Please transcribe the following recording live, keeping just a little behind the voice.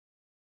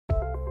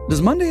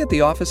Does Monday at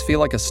the office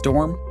feel like a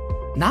storm?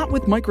 Not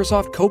with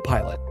Microsoft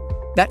Copilot.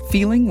 That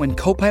feeling when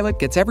Copilot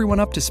gets everyone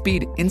up to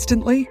speed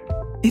instantly?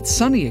 It's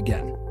sunny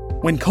again.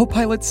 When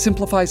Copilot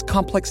simplifies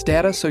complex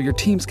data so your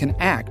teams can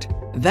act,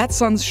 that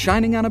sun's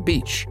shining on a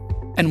beach.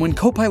 And when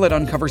Copilot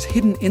uncovers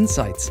hidden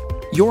insights,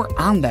 you're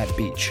on that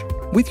beach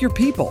with your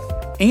people,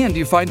 and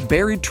you find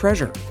buried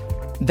treasure.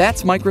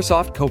 That's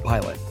Microsoft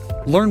Copilot.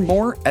 Learn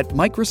more at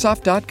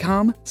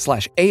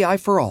Microsoft.com/AI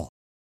for all.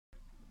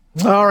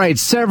 All right,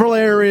 several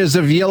areas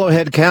of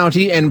Yellowhead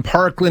County and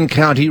Parkland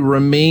County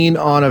remain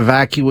on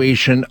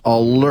evacuation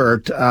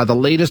alert. The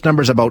latest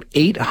numbers, about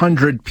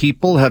 800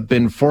 people have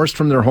been forced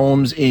from their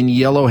homes in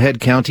Yellowhead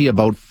County,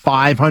 about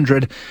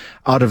 500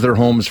 out of their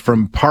homes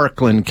from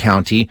Parkland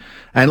County.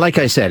 And like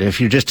I said,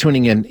 if you're just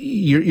tuning in,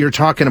 you're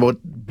talking about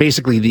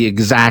basically the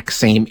exact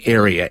same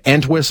area.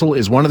 Entwistle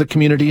is one of the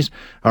communities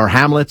or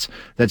hamlets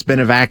that's been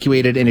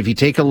evacuated. And if you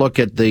take a look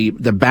at the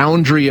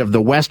boundary of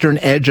the western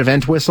edge of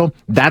Entwistle,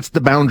 that's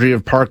the boundary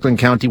of Parkland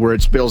County where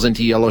it spills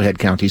into Yellowhead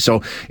County.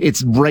 So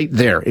it's right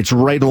there. It's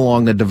right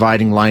along the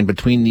dividing line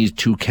between these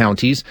two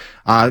counties.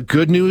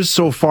 Good news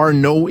so far,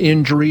 no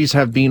injuries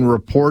have been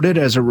reported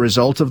as a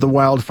result of the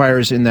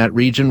wildfires in that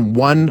region.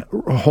 One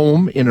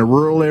home in a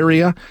rural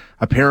area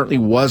apparently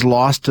was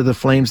lost to the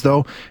flames,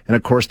 though. And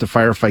of course, the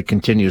firefight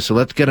continues. So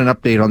let's get an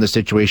update on the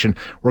situation.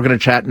 We're going to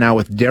chat now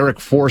with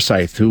Derek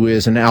Forsyth, who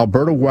is an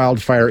Alberta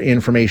Wildfire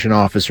Information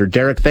Officer.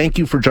 Derek, thank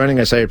you for joining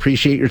us. I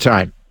appreciate your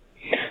time.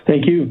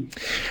 Thank you.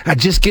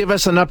 Just give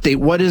us an update.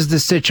 What is the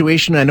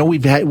situation? I know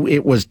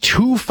it was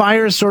two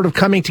fires sort of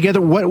coming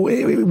together.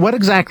 What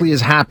exactly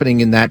is happening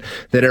in that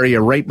area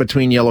right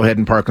between Yellowhead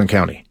and Parkland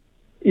County?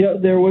 Yeah,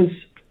 there was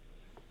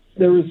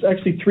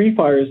actually three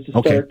fires to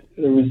start. Okay.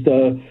 There was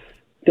the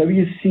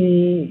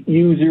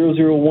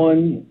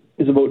WCU-001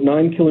 is about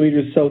 9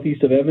 kilometers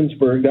southeast of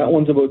Evansburg. That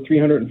one's about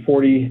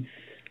 340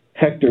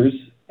 hectares,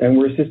 and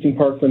we're assisting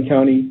Parkland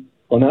County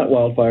on that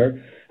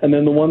wildfire. And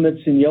then the one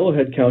that's in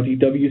Yellowhead County,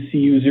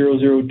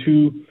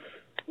 WCU-002,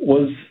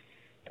 was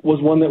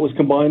one that was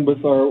combined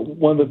with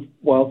one of the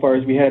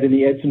wildfires we had in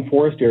the Edson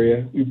Forest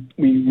area.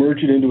 We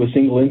merged it into a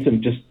single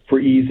incident just for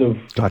ease of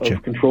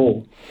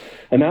control.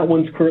 And that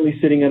one's currently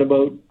sitting at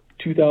about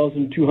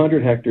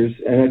 2,200 hectares,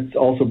 and it's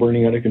also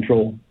burning out of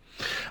control.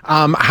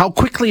 How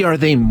quickly are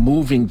they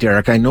moving,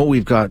 Derek? I know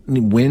we've got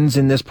winds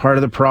in this part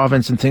of the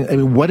province and things. I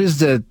mean, what is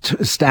the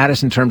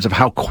status in terms of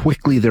how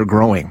quickly they're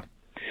growing?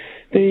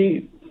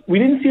 We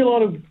didn't see a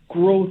lot of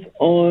growth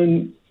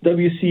on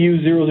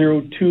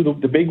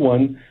WCU-002, the big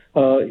one,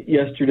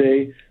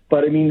 yesterday.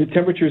 But, I mean, the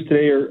temperatures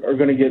today are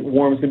going to get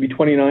warm. It's going to be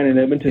 29 in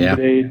Edmonton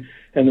today,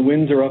 and the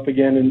winds are up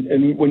again.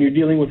 And when you're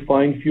dealing with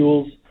fine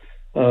fuels,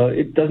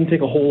 it doesn't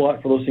take a whole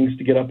lot for those things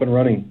to get up and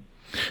running.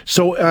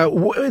 So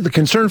the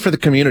concern for the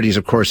communities,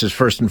 of course, is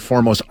first and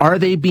foremost. Are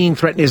they being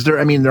threatened?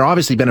 They're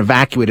obviously been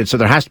evacuated, so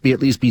there has to be at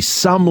least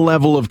some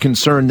level of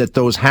concern that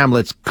those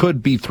hamlets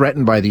could be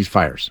threatened by these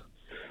fires.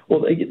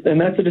 Well, and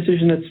that's a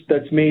decision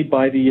that's made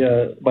by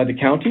the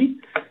county.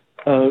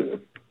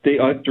 They,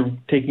 after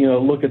taking a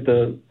look at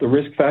the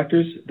risk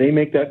factors, they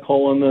make that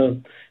call on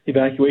the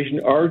evacuation.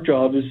 Our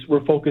job is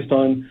we're focused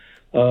on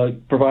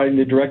providing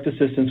the direct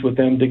assistance with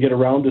them to get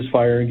around this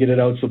fire and get it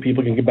out so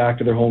people can get back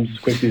to their homes as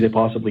quickly as they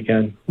possibly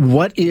can.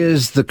 What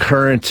is the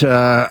current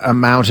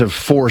amount of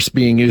force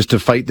being used to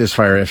fight this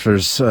fire, if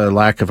there's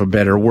lack of a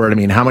better word? I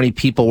mean, how many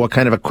people, what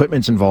kind of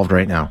equipment's involved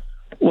right now?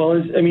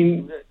 Well,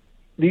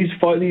 these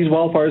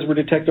wildfires were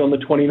detected on the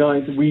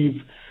 29th.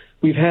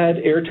 We've had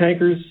air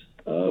tankers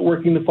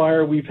working the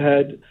fire. We've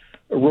had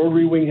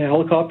rotary wing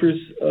helicopters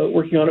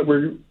working on it.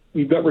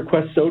 We've got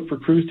requests out for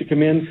crews to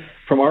come in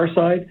from our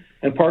side,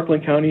 and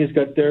Parkland County has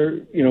got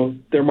they're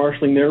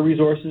marshaling their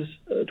resources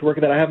to work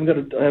at that. I haven't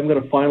got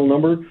a final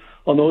number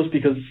on those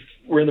because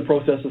we're in the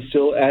process of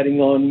still adding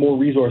on more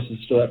resources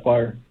to that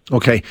fire.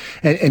 Okay.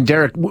 And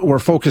Derek, we're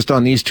focused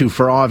on these two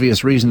for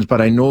obvious reasons,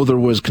 but I know there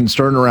was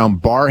concern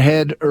around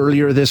Barrhead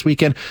earlier this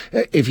weekend.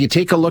 If you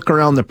take a look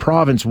around the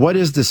province, what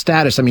is the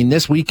status? I mean,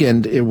 this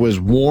weekend it was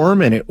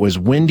warm and it was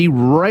windy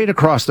right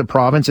across the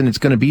province, and it's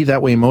going to be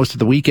that way most of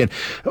the week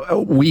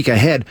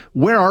ahead.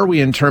 Where are we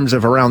in terms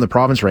of around the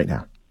province right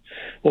now?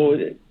 Well,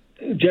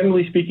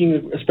 generally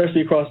speaking,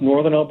 especially across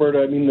northern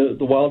Alberta,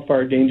 the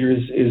wildfire danger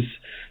is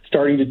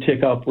starting to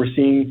tick up. We're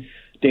seeing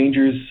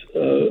dangers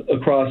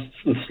across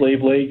the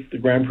Slave Lake, the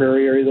Grand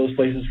Prairie area, those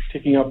places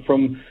ticking up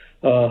from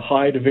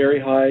high to very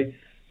high.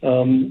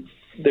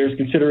 There's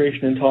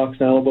consideration and talks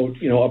now about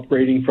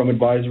upgrading from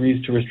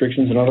advisories to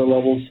restrictions and other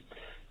levels.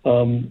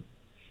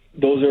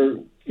 Those are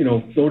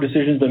no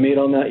decisions been made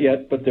on that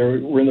yet, but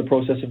we're in the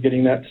process of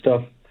getting that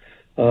stuff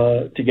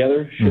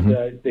together should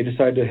they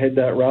decide to head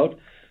that route.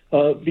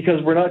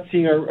 Because we're not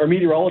seeing our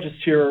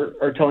meteorologists here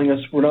are telling us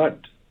we're not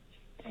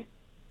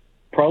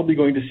probably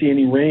going to see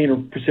any rain or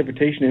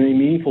precipitation in any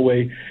meaningful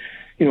way,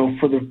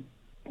 for the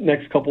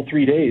next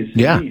 3 days.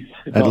 Yeah,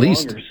 at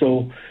least.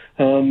 So,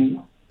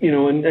 and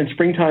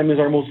springtime is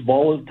our most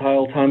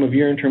volatile time of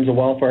year in terms of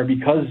wildfire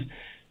because, as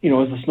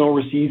the snow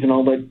recedes and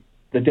all the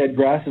dead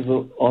grass is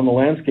on the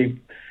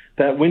landscape,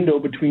 that window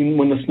between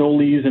when the snow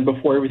leaves and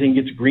before everything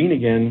gets green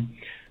again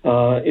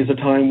is a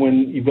time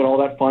when you've got all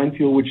that fine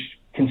fuel, which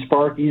can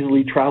spark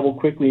easily, travel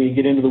quickly, and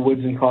get into the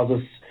woods and cause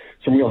us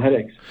some real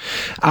headaches.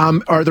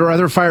 Are there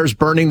other fires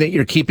burning that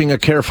you're keeping a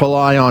careful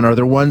eye on? Are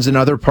there ones in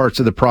other parts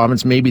of the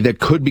province maybe that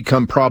could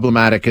become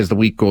problematic as the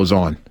week goes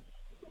on?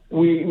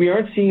 We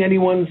aren't seeing any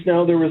ones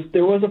now. There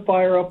was a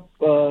fire up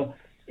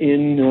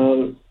in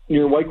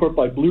near Whitecourt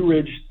by Blue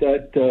Ridge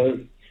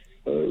that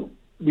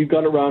we've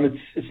got around.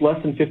 It's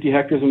less than 50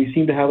 hectares, and we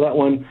seem to have that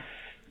one.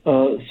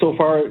 So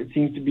far, it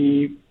seems to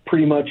be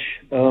pretty much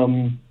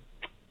in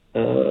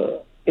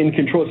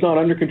control. It's not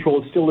under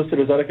control. It's still listed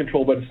as out of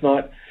control, but it's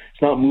not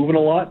moving a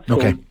lot. So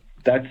okay.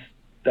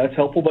 That's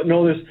helpful. But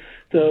no, there's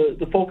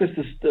the focus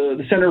is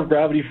the center of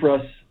gravity for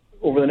us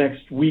over the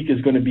next week is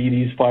going to be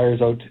these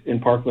fires out in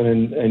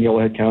Parkland and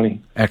Yellowhead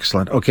County.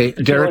 Excellent. Okay,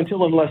 Derek.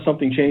 Unless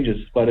something changes,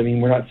 but I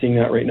mean, we're not seeing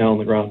that right now on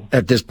the ground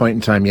at this point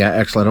in time. Yeah,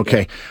 excellent.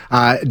 Okay,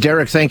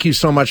 Derek, thank you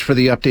so much for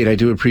the update. I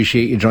do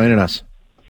appreciate you joining us.